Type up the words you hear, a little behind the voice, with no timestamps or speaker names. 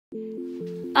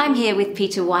I'm here with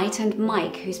Peter White and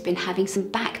Mike, who's been having some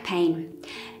back pain.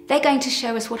 They're going to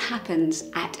show us what happens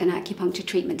at an acupuncture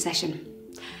treatment session.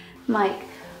 Mike,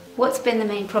 what's been the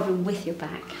main problem with your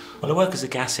back? Well, I work as a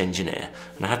gas engineer,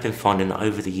 and I have been finding that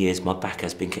over the years my back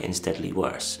has been getting steadily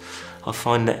worse. I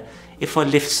find that if I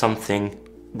lift something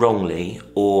wrongly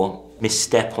or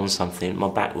misstep on something, my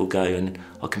back will go and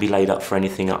I can be laid up for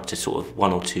anything up to sort of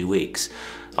 1 or 2 weeks.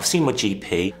 I've seen my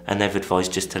GP and they've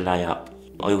advised just to lay up.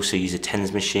 I also use a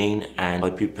TENS machine and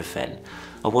ibuprofen.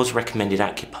 I was recommended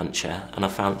acupuncture and I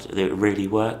found that it really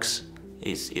works.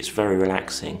 It's very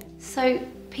relaxing. So,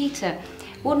 Peter,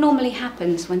 what normally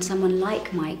happens when someone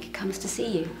like Mike comes to see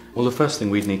you? Well, the first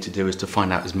thing we'd need to do is to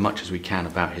find out as much as we can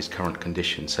about his current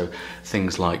condition. So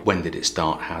things like when did it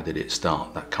start, how did it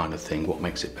start, that kind of thing, what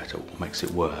makes it better, what makes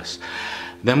it worse.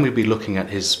 Then we'd be looking at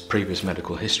his previous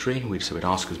medical history. We'd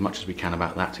ask as much as we can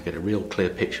about that to get a real clear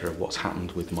picture of what's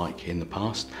happened with Mike in the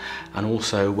past, and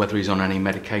also whether he's on any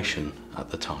medication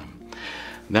at the time.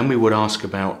 Then we would ask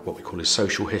about what we call his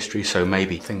social history, so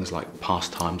maybe things like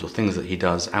pastimes or things that he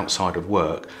does outside of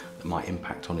work that might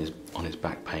impact on his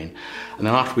back pain. And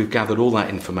then after we've gathered all that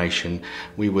information,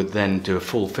 we would then do a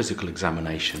full physical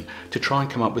examination to try and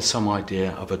come up with some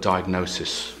idea of a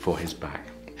diagnosis for his back.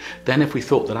 Then if we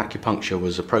thought that acupuncture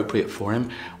was appropriate for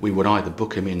him, we would either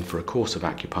book him in for a course of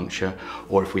acupuncture,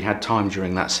 or if we had time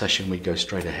during that session, we'd go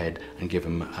straight ahead and give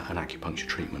him an acupuncture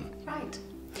treatment. Right.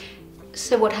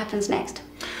 So what happens next?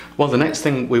 Well, the next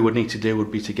thing we would need to do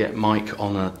would be to get Mike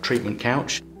on a treatment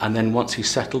couch, and then once he's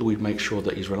settled, we'd make sure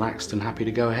that he's relaxed and happy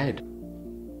to go ahead.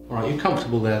 All right, you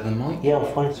comfortable there then, Mike? Yeah,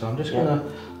 I'm fine. So I'm just going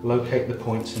to locate the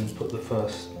points and put the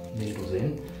first needles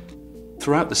in.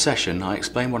 Throughout the session, I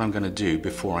explain what I'm going to do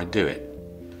before I do it.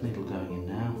 Needle going in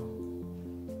now.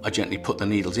 I gently put the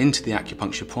needles into the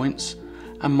acupuncture points,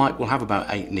 and Mike will have about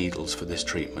 8 needles for this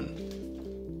treatment.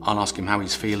 I'll ask him how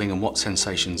he's feeling and what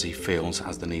sensations he feels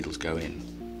as the needles go in.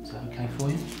 Is that okay for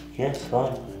you? Yeah, it's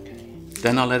fine. Okay.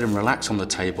 Then I'll let him relax on the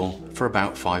table for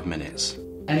about 5 minutes.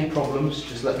 Any problems,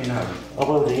 just let me know. I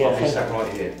will do, yeah. I'll be sat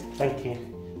right here. Thank you.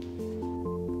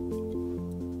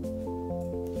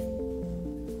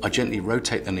 I gently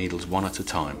rotate the needles one at a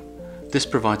time. This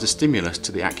provides a stimulus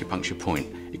to the acupuncture point.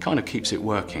 It kind of keeps it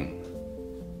working.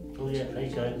 Oh yeah, there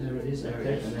you go. There it is, there it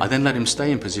is. I then let him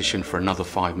stay in position for another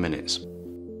 5 minutes.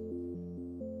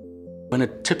 In a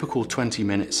typical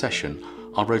 20-minute session,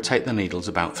 I'll rotate the needles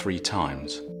about 3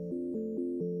 times.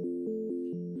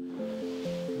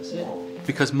 That's it.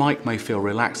 Because Mike may feel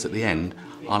relaxed at the end,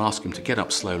 I'll ask him to get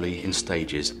up slowly in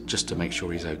stages just to make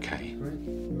sure he's okay.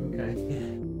 Okay. Yeah.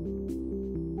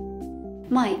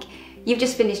 Mike, you've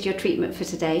just finished your treatment for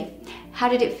today. How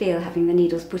did it feel having the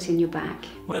needles put in your back?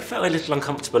 Well, it felt a little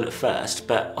uncomfortable at first,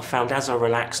 but I found as I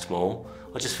relaxed more,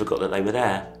 I just forgot that they were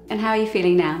there. And how are you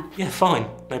feeling now? Yeah, fine.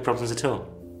 No problems at all.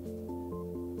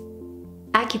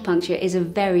 Acupuncture is a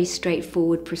very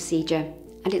straightforward procedure,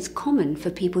 and it's common for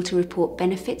people to report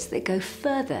benefits that go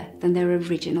further than their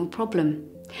original problem.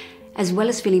 As well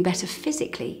as feeling better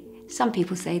physically, some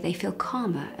people say they feel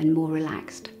calmer and more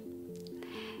relaxed.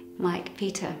 Mike,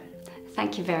 Peter,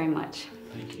 thank you very much.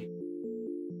 Thank you.